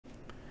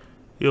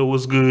Yo,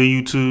 what's good,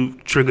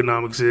 YouTube?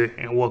 Trigonomics here,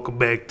 and welcome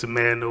back to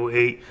Madden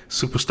 08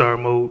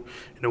 Superstar Mode.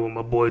 With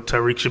my boy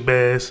Tyreek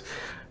Shabazz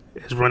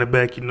as running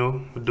back.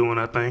 We're doing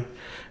our thing.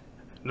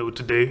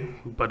 Today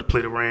we're about to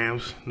play the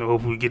Rams.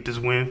 Hopefully we get this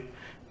win.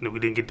 We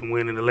didn't get the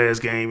win in the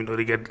last game.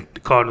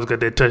 The Cardinals got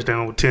that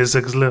touchdown with 10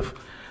 seconds left.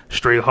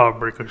 Straight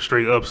heartbreaker,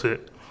 straight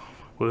upset.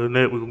 Well, than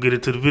that, we're gonna get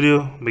into the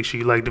video. Make sure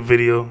you like the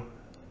video,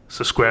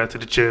 subscribe to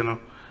the channel.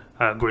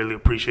 I greatly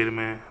appreciate it,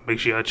 man. Make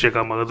sure y'all check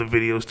out my other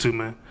videos too,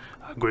 man.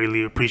 I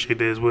greatly appreciate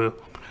that as well.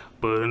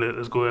 But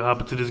let's go ahead and hop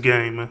into this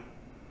game, man.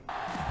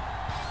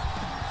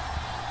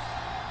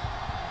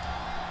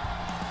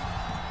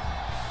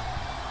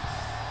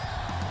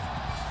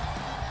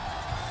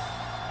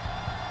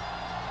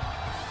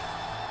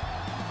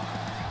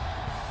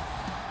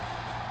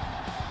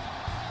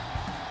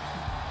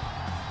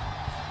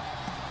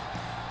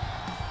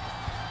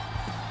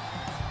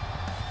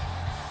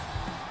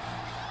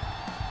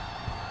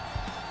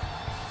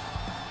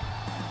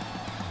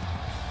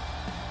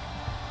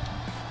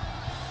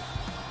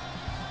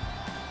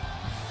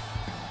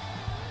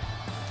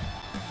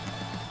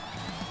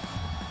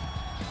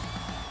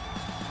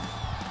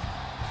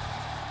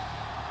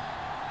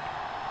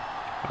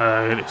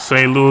 Alright,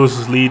 St. Louis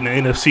is leading the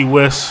NFC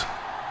West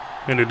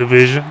in the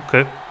division.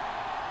 Okay.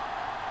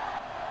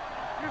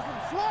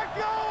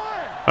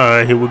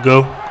 Alright, here we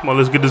go. Come on,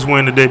 let's get this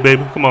win today,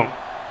 baby. Come on.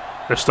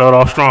 Let's start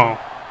off strong.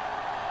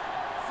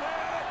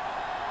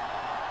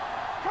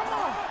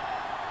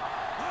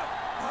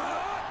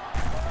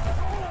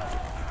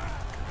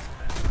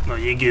 No,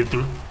 you ain't getting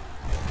through.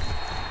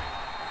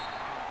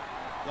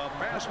 The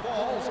pass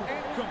ball's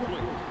incomplete.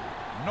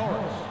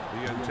 Norris,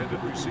 the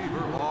intended receiver,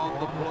 on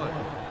the play.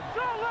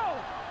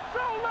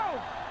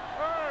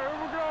 Here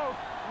we go.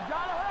 You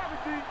gotta have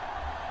it, D.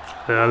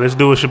 Yeah, let's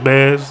do it,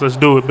 Shabazz. Let's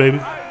do it, baby.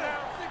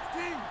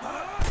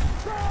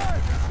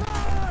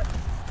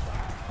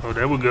 Oh,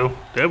 there we go.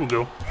 There we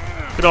go.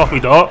 Get off me,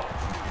 dog.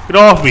 Get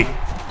off me.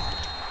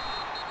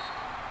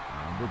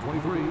 Number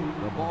 23,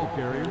 the ball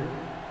carrier.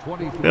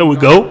 23 there we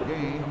go.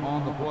 Gain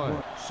on the play.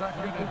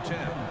 2nd and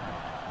 10.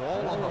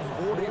 Ball on the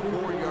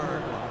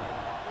 44-yard line.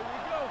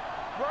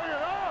 Bring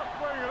it up,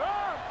 bring it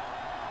up.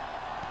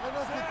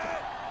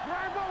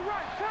 Rambo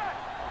right, cut.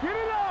 Get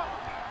it up.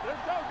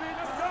 Let's go, D,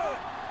 let's go.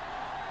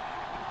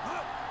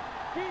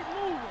 Keep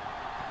moving.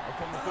 I'm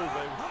coming through,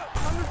 baby.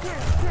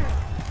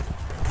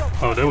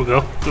 Oh, there we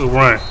go. Good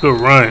run. Good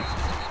run.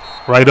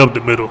 Right up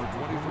the middle. 23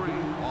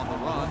 on the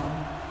run.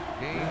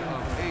 Gain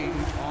of 8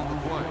 on the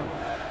play.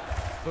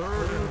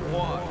 3rd and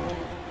 1.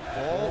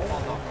 Ball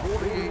on the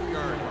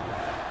 48-yard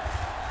line.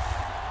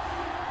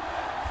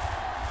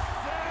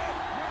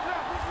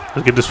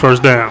 Let's get this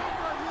first down.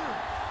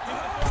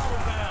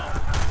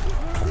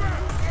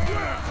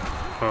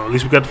 Oh, at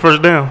least we got the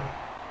first down.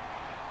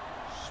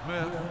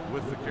 Smith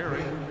with the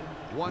carry.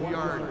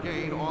 1-yard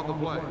gain on the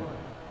play.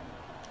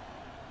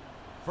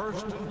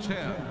 1st and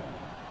 10.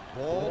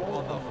 Ball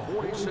on the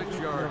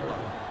 46-yard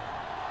line.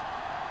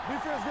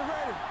 Defense, get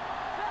ready.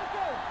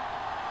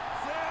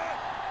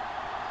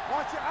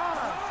 Watch your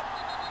eyes.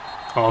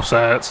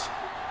 Offsides.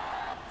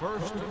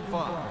 1st and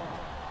 5.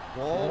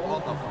 Ball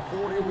on the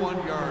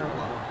 41-yard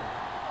line.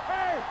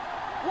 Hey,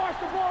 watch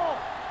the ball.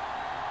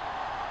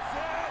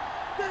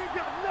 They ain't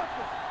got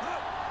nothing.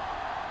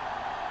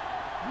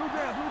 Blue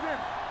down, blue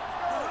down.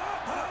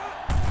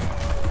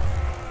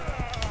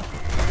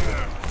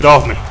 Get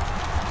off me.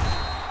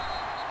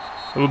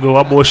 There we go.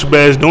 Our boy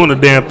Shabazz doing the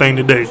damn thing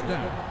today. 1st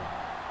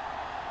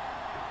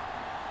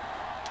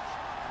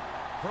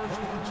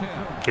and 10.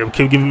 Yeah,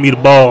 keep giving me the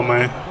ball,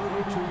 man.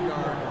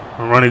 32-yard line.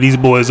 I'm running these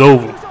boys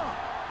over.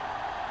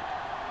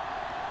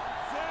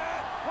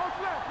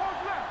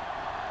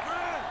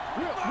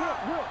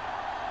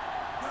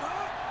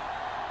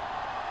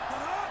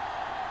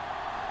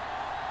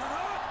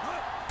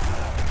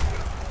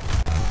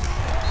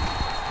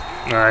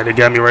 All right, they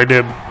got me right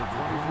there.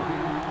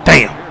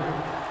 Damn.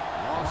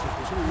 Loss of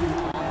 2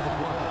 on the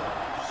play.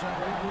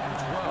 2nd and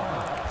 12.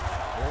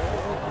 Ball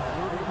on the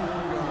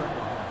 34-yard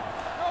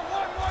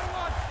line.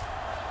 One.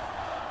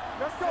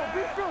 Let's go,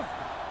 defense.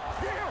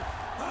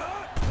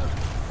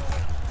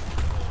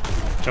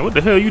 Now, what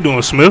the hell you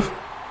doing, Smith?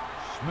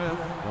 Smith,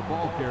 the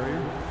ball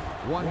carrier.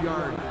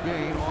 1-yard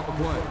gain on the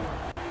play.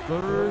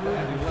 3rd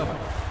and 11.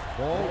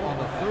 Ball on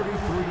the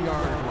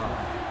 33-yard line.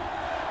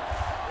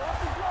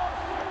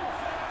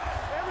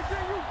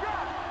 Everything you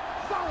got.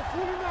 Solid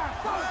 29,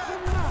 solid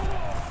 29.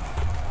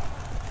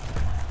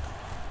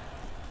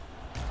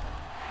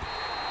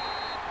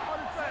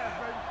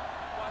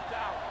 Watch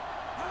out.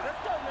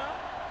 Let's go now.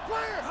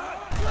 Clear.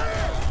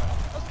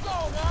 Let's go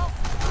now.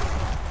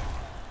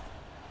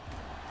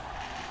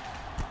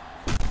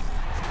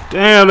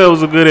 Damn, that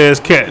was a good ass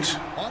catch.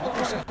 On the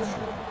reception.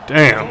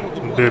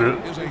 Damn, did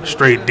a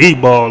straight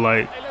deep ball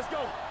like. Hey, let's go.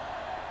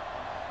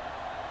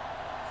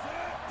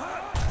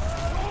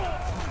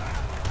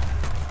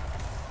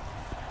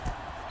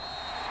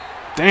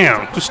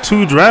 Damn, just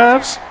 2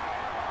 drives.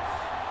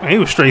 Man, he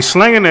was straight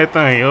slinging that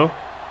thing, yo.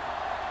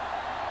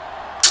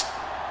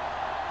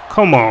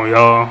 Come on,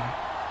 y'all.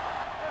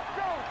 Let's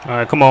go. All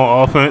right, come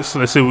on, offense.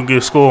 Let's see if we can get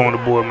a score on the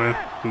board, man.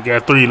 We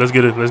got 3. Let's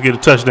get a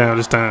touchdown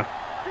this time.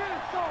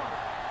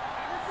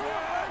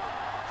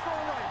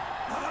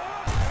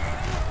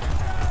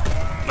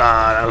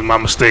 Nah, that was my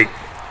mistake.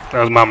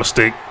 That was my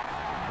mistake.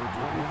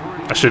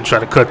 I should try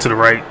to cut to the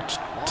right.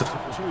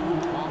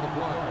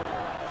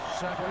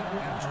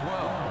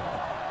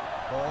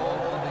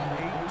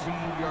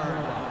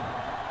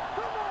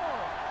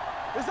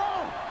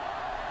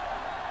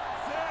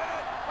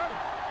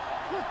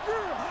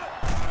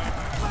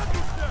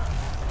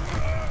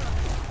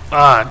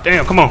 Ah,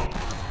 damn, come on.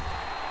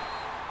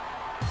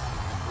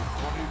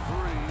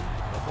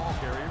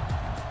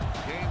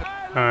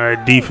 All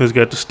right, defense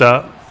got to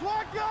stop.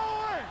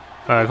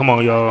 All right, come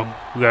on, y'all.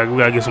 We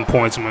gotta get some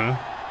points, man.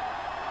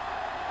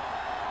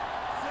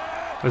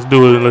 Let's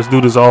do it. Let's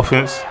do this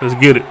offense. Let's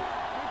get it.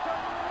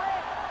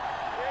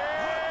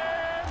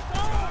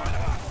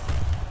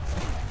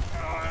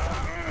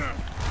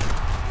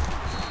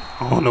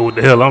 I don't know what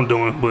the hell I'm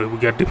doing, but we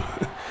got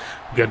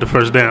the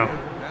first down.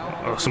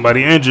 Oh,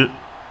 somebody injured.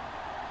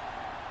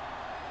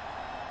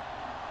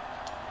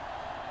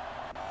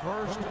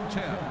 First and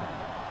 10.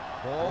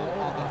 Ball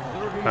on the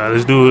 30. All right,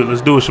 let's do it.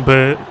 Let's do it,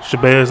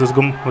 Shabazz. Let's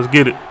go. Let's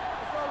get it.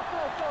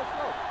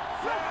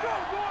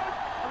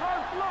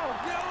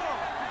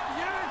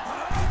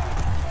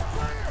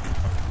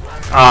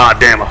 Ah,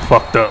 damn! I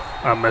fucked up.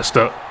 I messed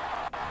up.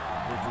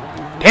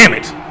 Damn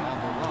it!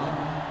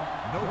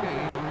 No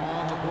gain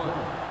on the play.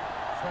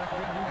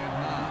 Second and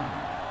 9.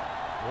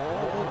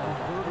 Ball on the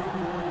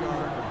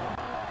 34-yard line.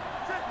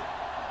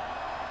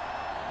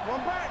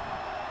 One back.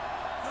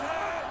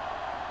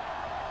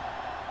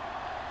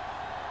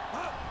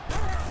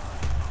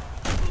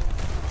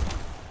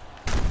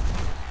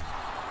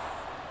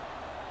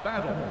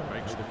 Battle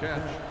makes the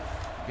catch.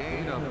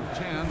 Gain of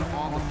 10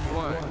 on the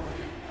play.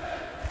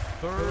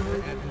 Third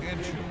and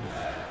inches.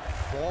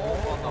 Ball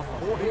on the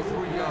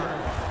 43-yard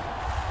line.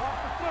 Off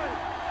the plate.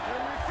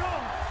 Here we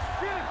come.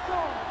 Get it,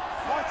 son.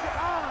 Watch your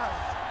eyes.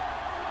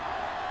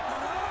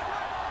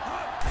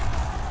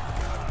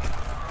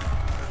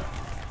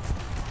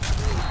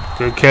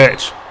 Good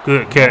catch.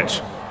 Good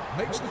catch.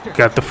 Makes the catch.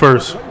 Got the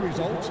first. Play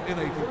results in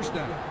a first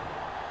down.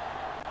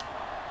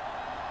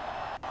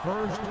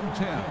 First and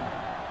 10.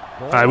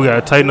 All right, we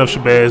gotta tighten up,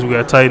 Shabazz. We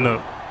gotta tighten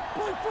up.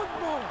 Play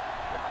football.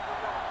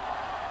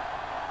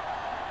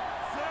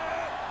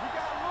 We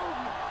got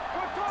movement.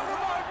 We're talking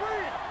about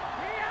win.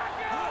 Here I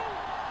go.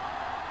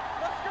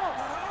 Let's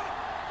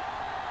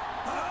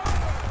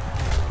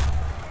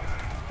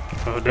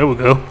go. Oh, there we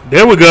go.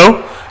 There we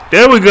go.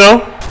 There we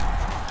go.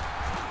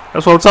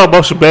 That's what I'm talking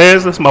about,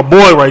 Shabazz. That's my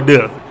boy right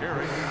there.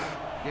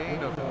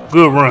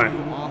 Good run.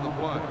 On the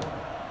play.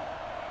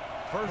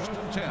 First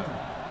and 10.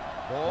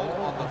 Ball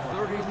on the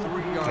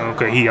 33-yard line.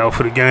 Okay, he out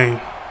for the game.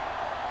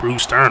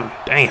 Bruce Sternum.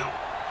 Damn.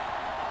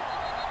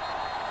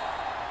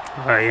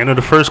 All right, end of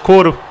the first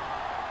quarter.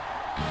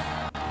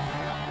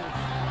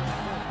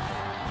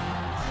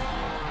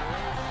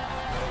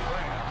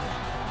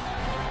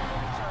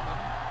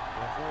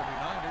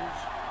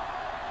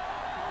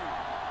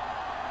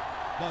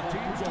 The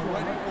teams are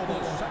ready for the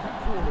second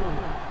quarter.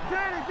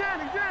 Danny.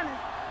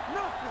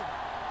 Nothing.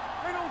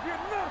 They don't get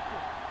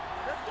nothing.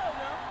 Let's go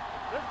now.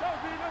 Let's go,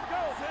 D. Let's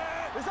go.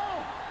 It's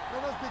on. No,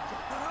 let's big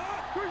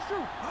time. Quick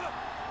shoot.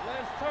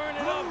 Let's turn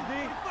it up, D.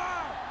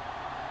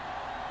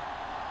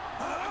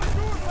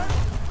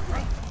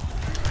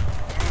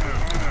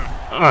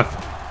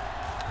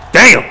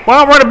 Damn. Why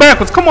I'm running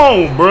backwards? Come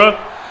on, bruh.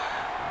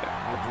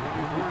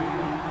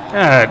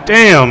 God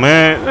damn,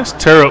 man. That's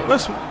terrible. I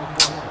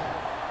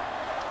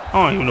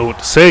don't even know what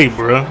to say,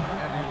 bruh.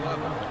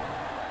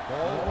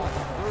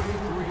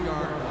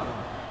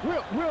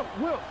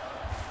 Will.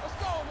 Let's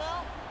go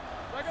now.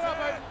 Back it up,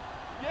 baby.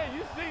 Yeah,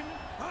 you see me.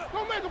 Go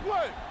make a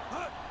play.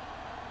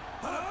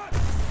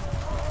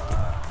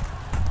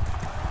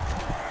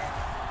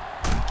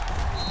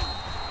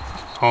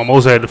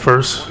 Almost had the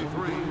first.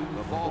 23,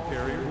 the ball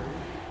carrier.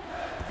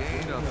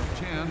 Gain of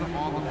 10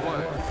 on the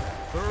play.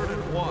 Third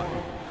and 1.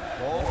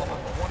 Ball on the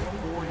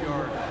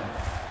 24-yard line.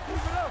 Keep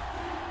it up.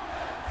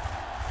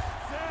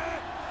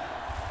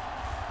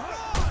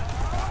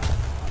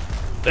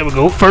 There we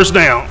go. First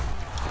down.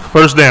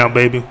 First down,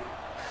 baby.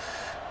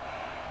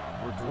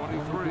 Number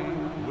 23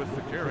 with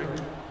the carry.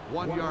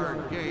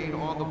 1-yard gain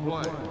on the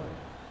play.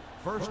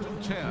 First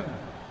and 10.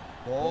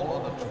 Ball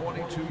on the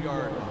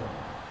 22-yard line.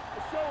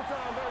 It's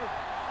showtime, baby.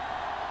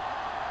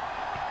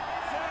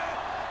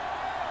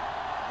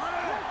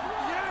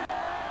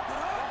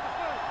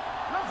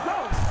 Let's go.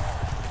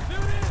 Do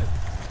this.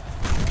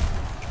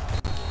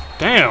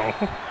 Damn.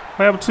 What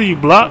happened to you,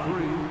 Block? 3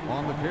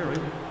 on the carry.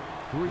 3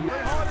 Play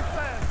hard and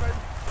fast, baby.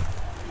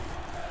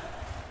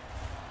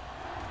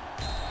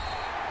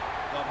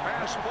 The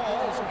pass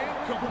falls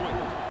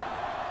incomplete.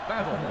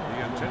 Battle, the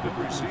intended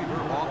receiver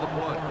on the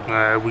play. All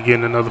right, we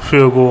getting another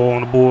field goal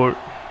on the board.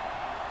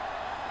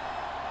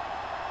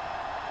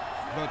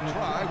 The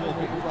try will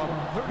be from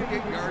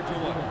 38 yards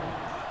away.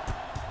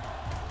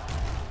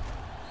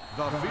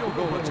 The field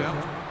goal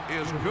attempt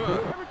is good.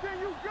 Everything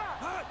you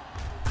got.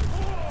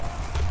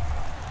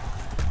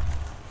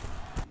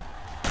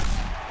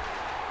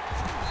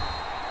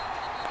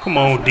 Come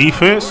on,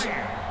 defense.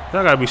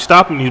 Y'all gotta be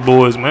stopping these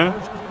boys, man.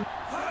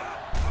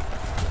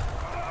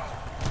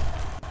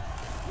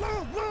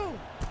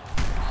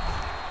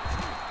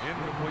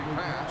 Incomplete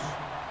pass.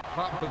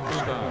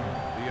 Hoppenstein,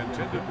 the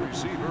intended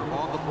receiver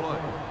on the play.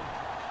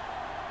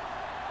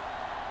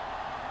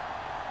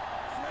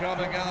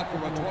 Coming out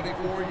from a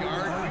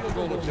 24-yard field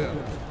goal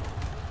attempt.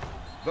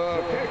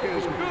 The kick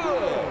is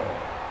good.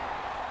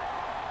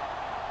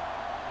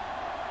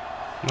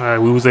 All right,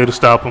 we was able to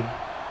stop them.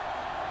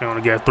 They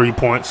only got 3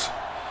 points.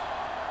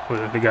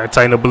 But they got to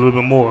tighten up a little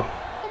bit more.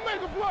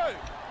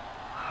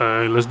 All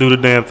right, let's do the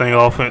damn thing,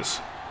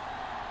 offense.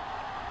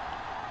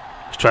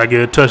 Let's try to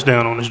get a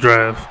touchdown on this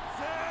drive.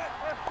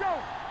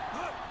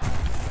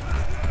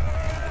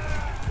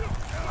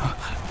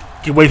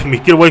 Get away from me.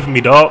 Get away from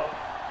me, dog.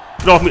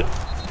 Get off me.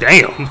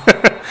 Damn.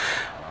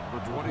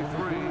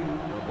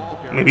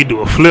 Maybe do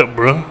a flip,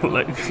 bro.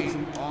 Like.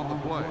 On the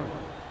play.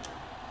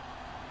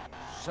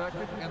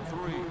 2nd and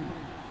 3.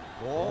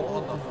 Ball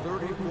on the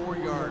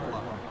 34-yard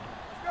line.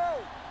 Let's go.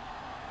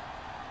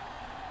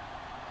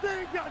 They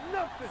ain't got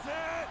nothing.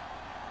 Hey,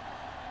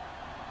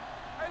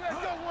 let's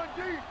go,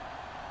 1D.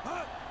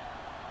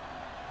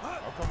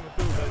 I'm coming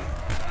through, baby.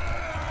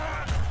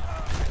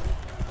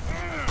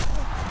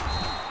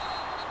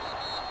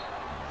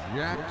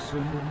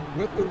 Jackson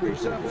with the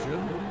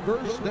reception.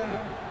 First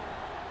down.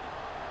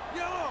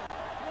 Yellow,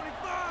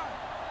 25.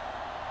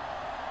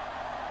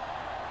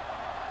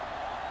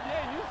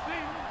 Yeah, you see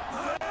me.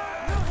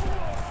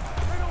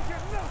 They don't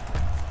get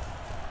nothing.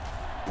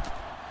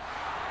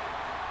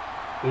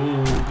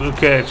 Ooh, good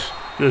catch.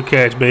 Good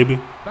catch, baby.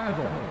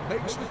 Battle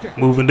makes the kick.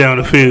 Moving down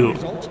the field.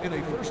 Results in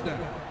a first down.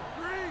 3-16.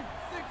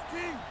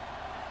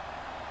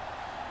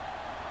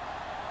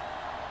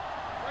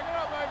 Bring it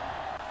up, baby.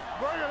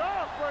 Bring it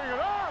up, bring it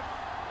up.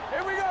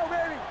 Here we go,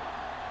 baby.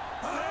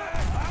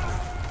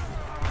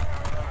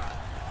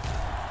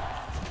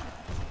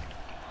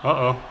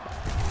 Uh-oh.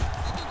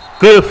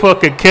 Good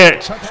fucking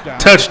catch.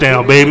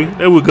 Touchdown, baby.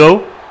 There we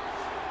go.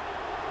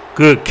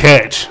 Good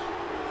catch.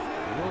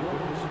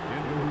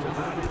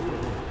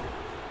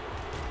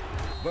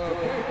 The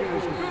kick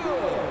is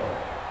good.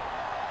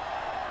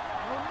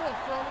 One more,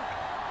 fella.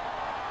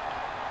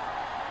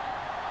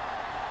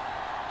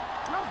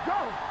 Let's go.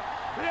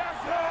 Yes,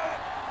 sir.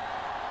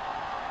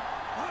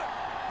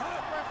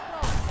 Let's go.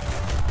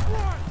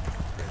 One.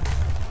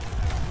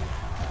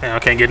 Man, I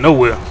can't get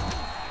nowhere.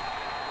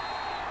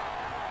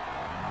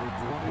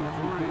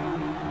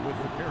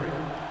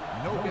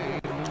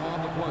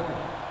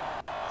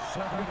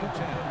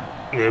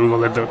 Yeah, we're going to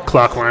let the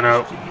clock run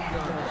out.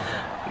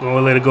 We're going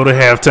to let it go to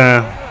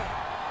halftime. Let's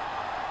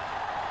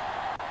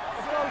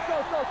go, let's go,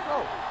 let's go, let's go.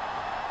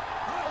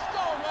 Let's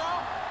go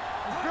now.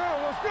 Let's go,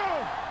 let's go.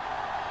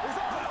 It's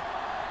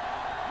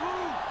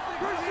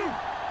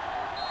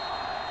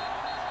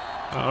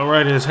All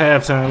right, it's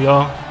halftime,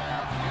 y'all.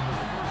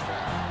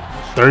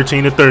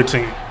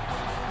 13-13.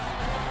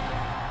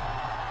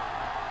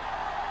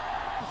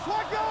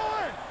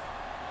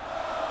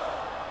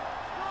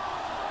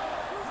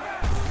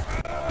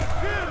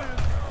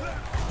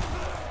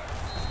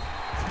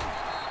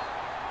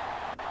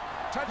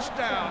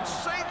 Touchdown,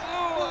 St.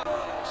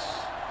 Louis.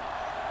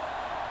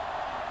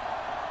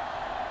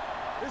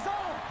 It's on.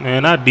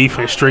 Man, our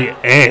defense straight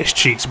ass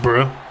cheeks,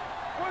 bro.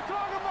 We're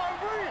talking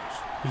about Rich.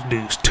 This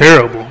dude's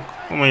terrible.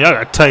 I mean, y'all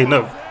got to tighten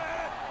up. Let's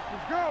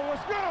go,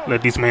 let's go.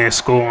 Let these men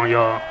score on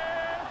y'all. Watch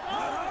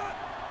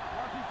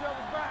each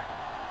other back.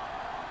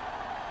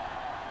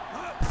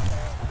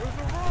 There's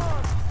a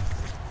run.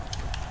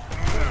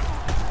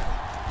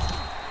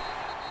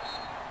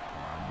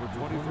 Number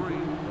 23,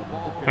 the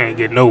ball Ain't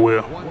getting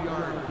nowhere. 1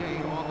 yard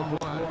gain on the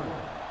play.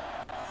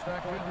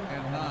 2nd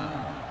and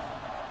 9.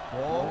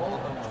 Ball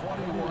on the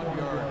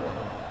 21-yard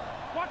line.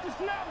 Watch the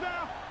snap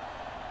now.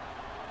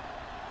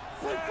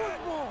 Play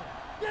football.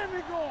 Get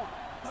me going.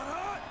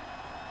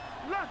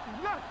 Lucky,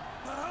 lucky.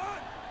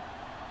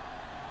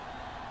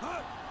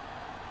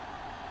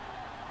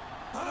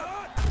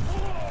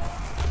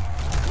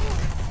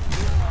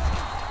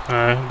 All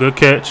right, good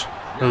catch.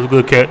 That was a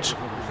good catch. Gain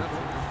of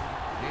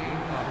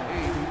 8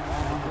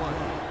 on the play.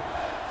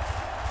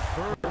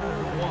 3rd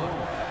and 1.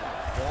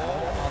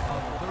 Ball on the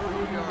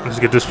 30-yard Let's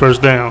get this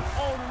first down.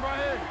 Hold him right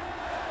here.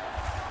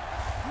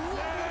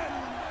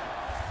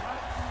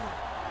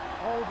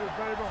 Hold it,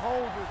 baby,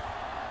 hold it.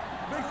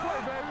 Big play,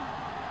 baby.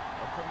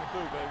 I'm coming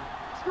through, baby.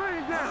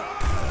 Screen down.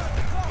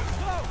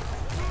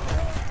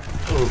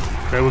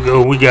 Oh, there we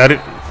go. We got it.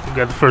 We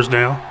got the first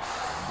down.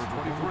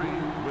 Number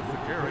 23 with the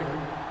carry.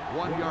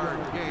 1 yard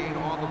gain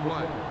on the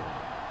play.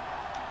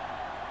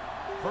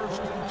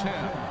 1st and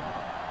 10.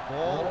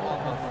 Ball on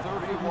the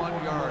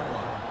 31-yard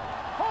line.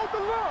 Hold the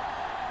look.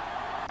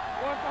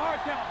 What's the hard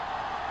count?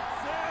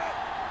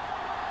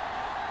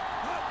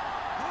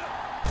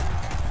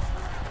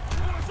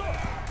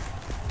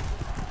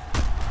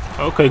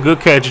 Okay, good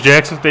catch,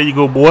 Jackson. There you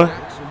go, boy.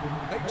 Jackson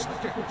makes the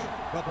catch.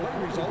 The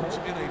play results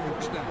in a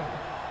first down.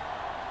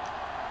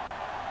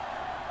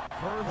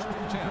 1st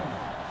and 10.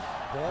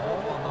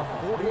 Ball on the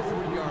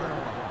 43-yard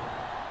line.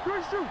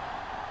 Good shoot.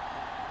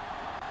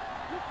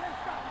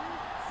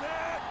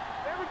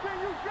 Everything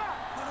you got.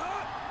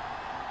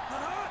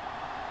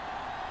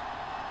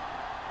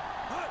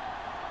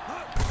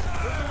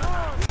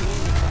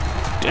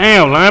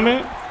 Damn,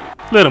 lineman.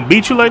 Let him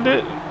beat you like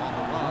that?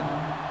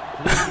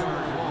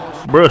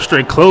 Bro,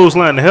 straight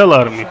clothesline the hell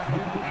out of me. Ball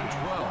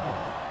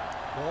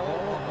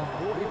on the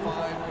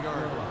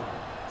 45-yard line.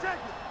 Check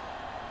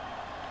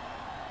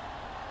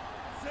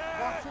it.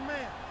 Watch your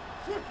man.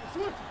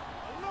 Switch it.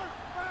 Alert.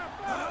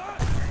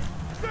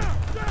 Down.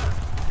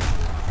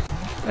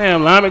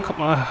 Damn, lineman,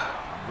 come on.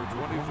 For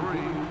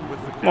 23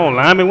 with the Come on,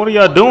 lineman, what are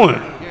y'all doing?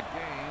 gain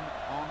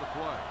on the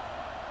play.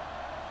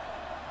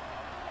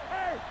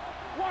 Hey,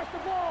 watch the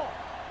ball.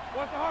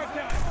 Watch the hard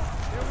count.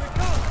 Here we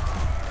go.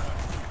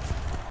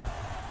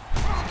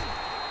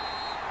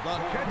 The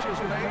catch is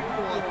made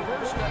for a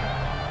first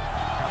down.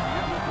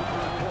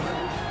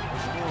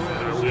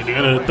 At the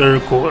end of the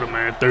third quarter,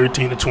 man,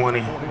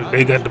 13-20.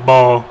 They got the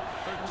ball,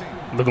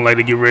 looking like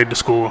they get ready to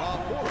score. The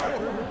fourth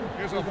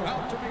quarter is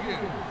about to begin.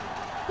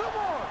 Come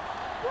on.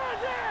 Run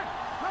in.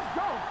 Let's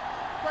go.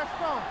 Let's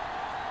go.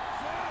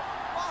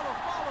 Follow.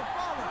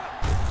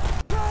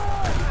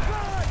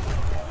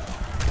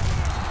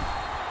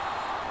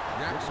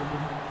 Jackson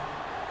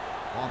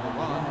on the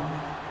run.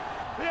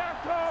 Here I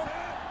come.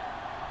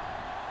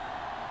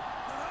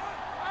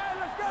 Hey,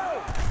 let's go.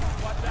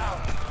 Watch out.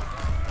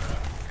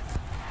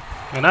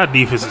 Man, our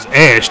defense is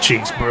ass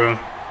cheeks, bro.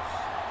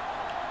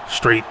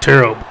 Straight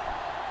terrible.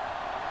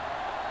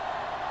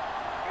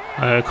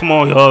 Come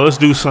on, y'all. Let's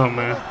do something,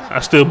 man. I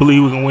still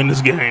believe we can win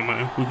this game,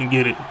 man. We can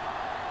get it.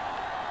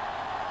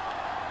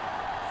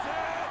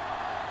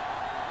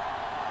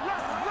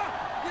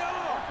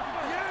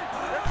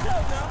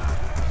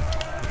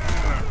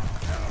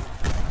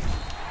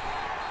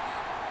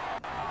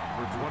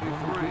 For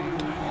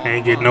 23.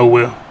 Ain't getting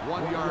nowhere.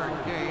 1 yard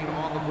gain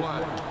on the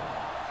play.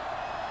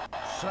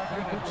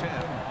 Second and 10.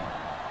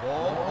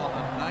 Ball on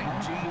the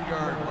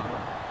 19-yard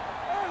line.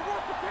 Hey,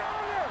 watch the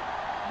counter.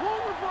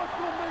 One of us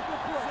gonna make a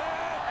play.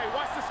 Hey,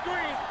 watch the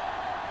screen.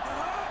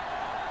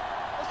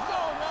 Let's go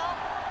now.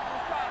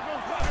 Don't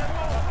stop.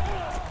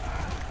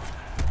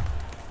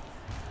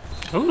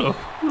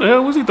 Who the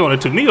hell was he throwing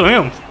it to? Me or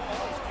him? Let's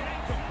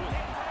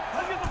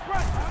get the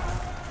pressure.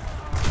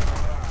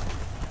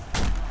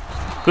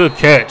 Good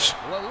catch.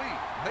 Lally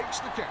makes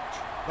the catch.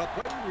 The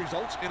play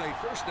results in a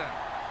first down.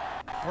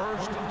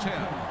 First and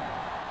 10.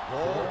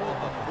 Ball on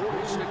the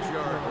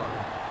 46-yard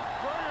line.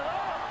 Bring it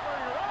up.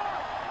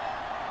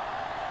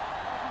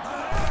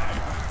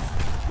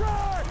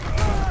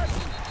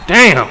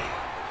 Damn.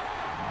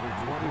 For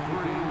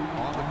 23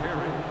 on the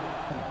carry.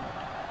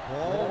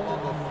 Ball on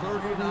the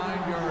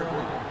 39-yard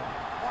line.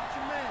 Watch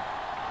your man.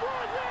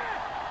 Run that.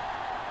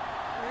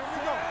 Here we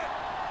go.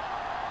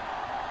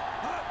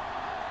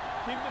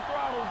 Keep the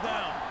throttle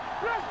down.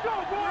 Let's go,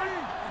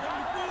 boys.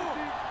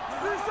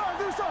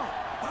 Do something.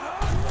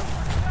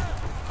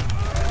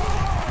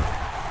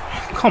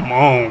 Come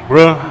on,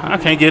 bro. I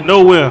can't get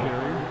nowhere.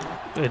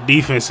 That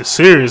defense is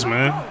serious,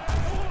 man.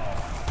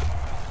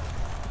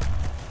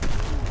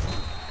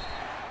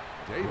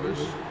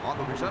 Davis on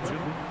the reception.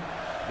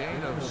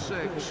 Gain of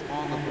 6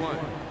 on the play.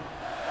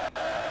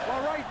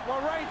 All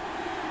right.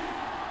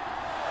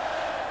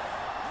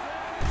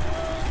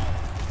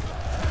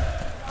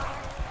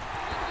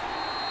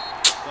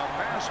 The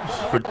pass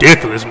ball.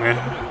 Ridiculous, man.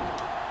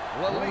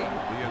 Lally,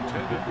 the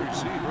intended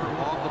receiver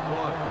on the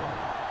play.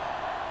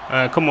 All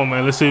right, come on,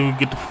 man. Let's see if we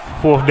get the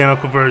fourth down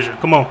conversion.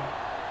 Come on.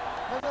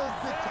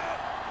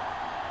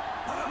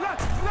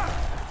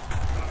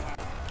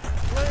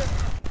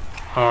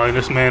 Oh, and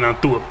this man done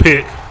threw a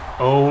pick.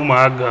 Oh,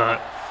 my God.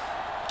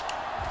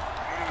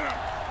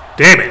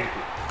 Damn it.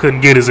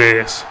 Couldn't get his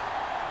ass.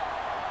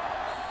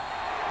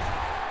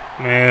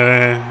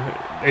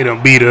 Man, they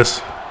done beat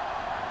us.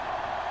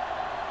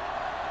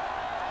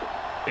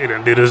 They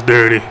done did us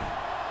dirty.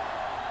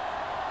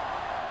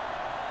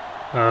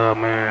 Oh,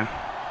 man.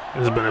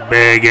 This has been a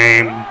bad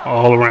game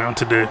all around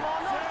today.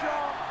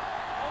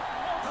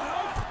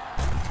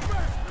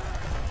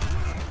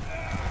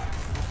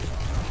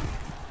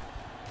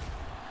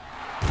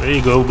 There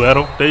you go,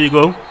 Battle. There you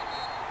go.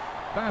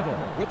 Battle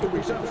with the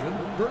reception.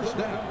 First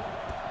down.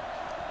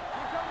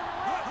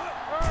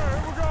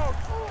 Here we go.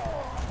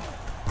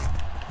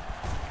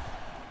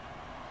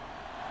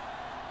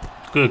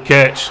 Good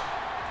catch.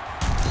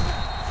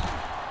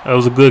 That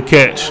was a good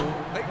catch.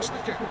 Makes the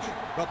catch.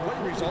 The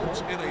play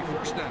results in a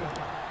first down.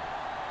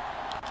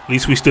 At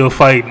least we still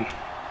fighting.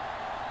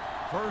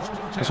 First and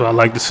 10. That's what I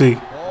like to see.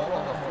 Ball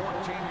on the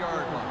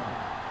 14-yard line.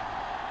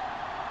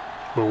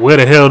 But where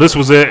the hell this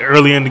was at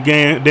early in the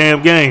game,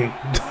 damn game.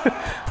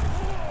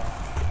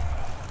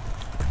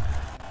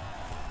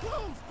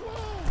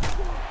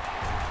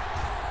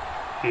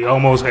 He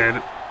almost had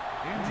it.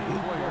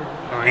 Injured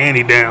player.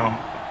 Andy down.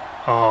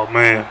 Oh,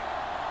 man.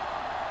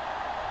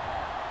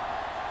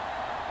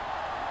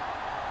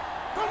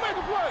 Don't make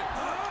a play.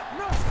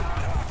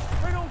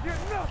 Nothing. They don't get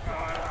nothing.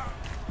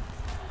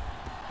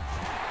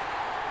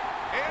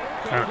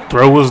 What kind of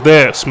throw was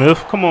that,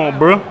 Smith? Come on,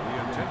 bro. The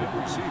intended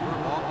receiver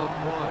on the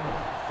play.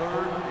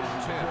 Third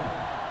and 10.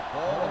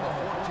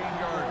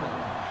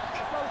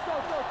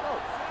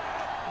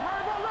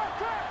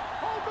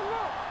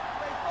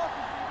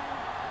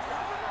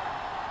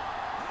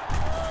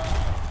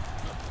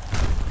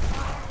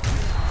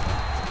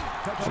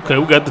 Okay,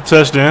 we got the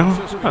touchdown.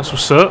 That's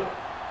what's up.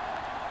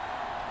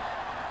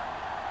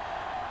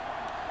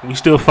 We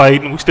still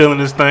fighting. We still in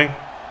this thing.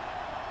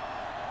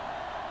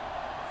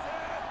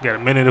 Got a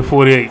minute and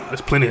 48.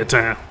 That's plenty of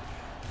time.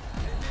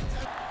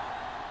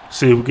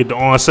 See if we get the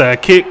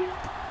onside kick.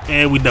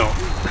 And we don't.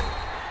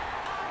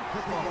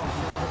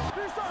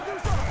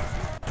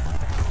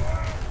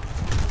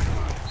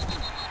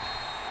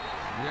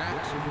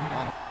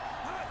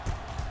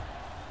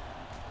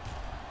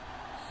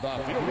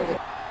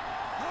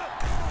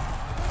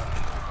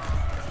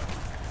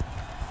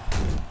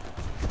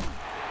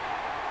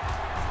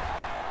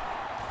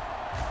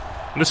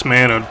 This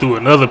man done threw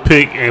another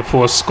pick and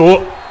for a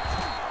score.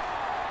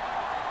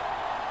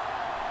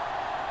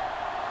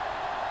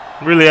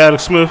 Really,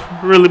 Alex Smith?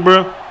 Really,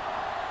 bro? Here we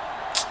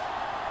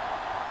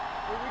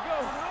go.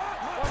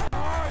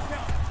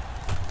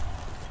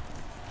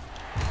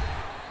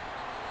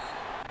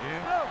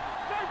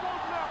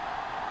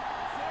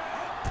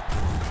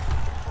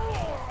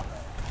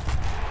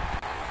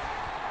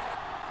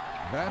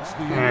 That's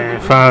the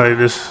Man, finally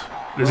this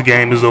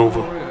game is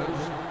over.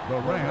 The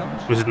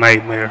Rams, It was a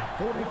nightmare.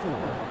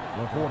 44.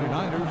 The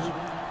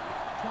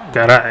 49ers,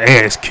 Got our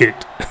ass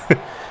kicked.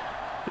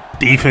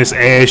 Defense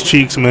ass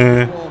cheeks,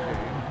 man. ball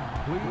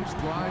game. Please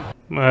drive.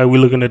 Alright, we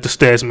looking at the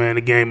stats, man.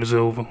 The game is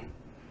over.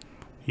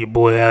 Your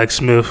boy Alex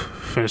Smith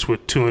finished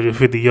with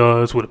 250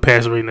 yards with a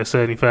passer rating of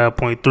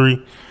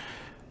 75.3,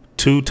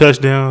 2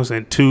 touchdowns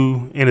and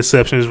 2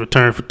 interceptions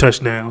returned for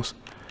touchdowns.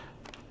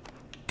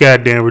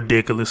 Goddamn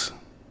ridiculous.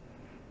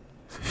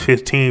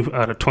 15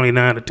 out of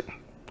 29. That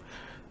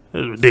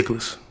was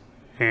ridiculous.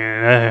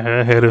 And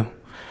I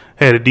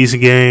had a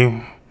decent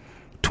game.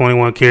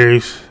 21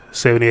 carries,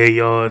 78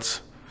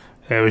 yards,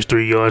 average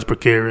 3 yards per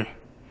carry.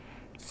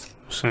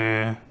 I'm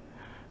saying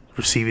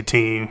receiving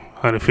team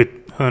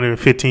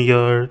 115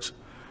 yards,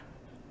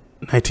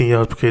 19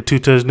 yards per carry, 2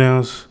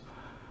 touchdowns.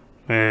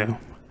 Man,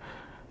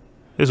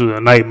 this was a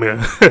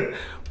nightmare.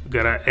 We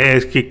got our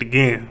ass kicked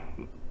again.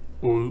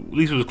 Well, at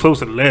least it was close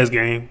to the last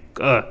game.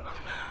 God.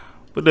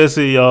 But that's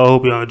it, y'all.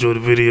 Hope y'all enjoyed the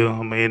video.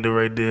 I'm going to end it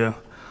right there.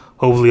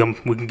 Hopefully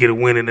we can get a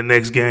win in the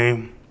next game.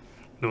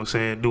 You know what I'm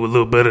saying? Do a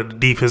little better. The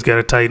defense got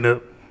to tighten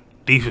up.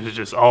 Defense is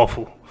just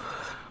awful.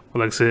 But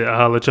like I said, I'll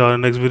holler at y'all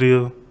in the next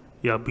video.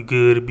 Y'all be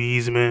good. It be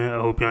easy, man.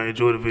 I hope y'all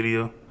enjoy the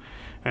video.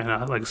 And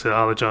like I said, I'll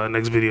holler at y'all in the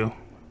next video.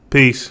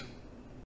 Peace.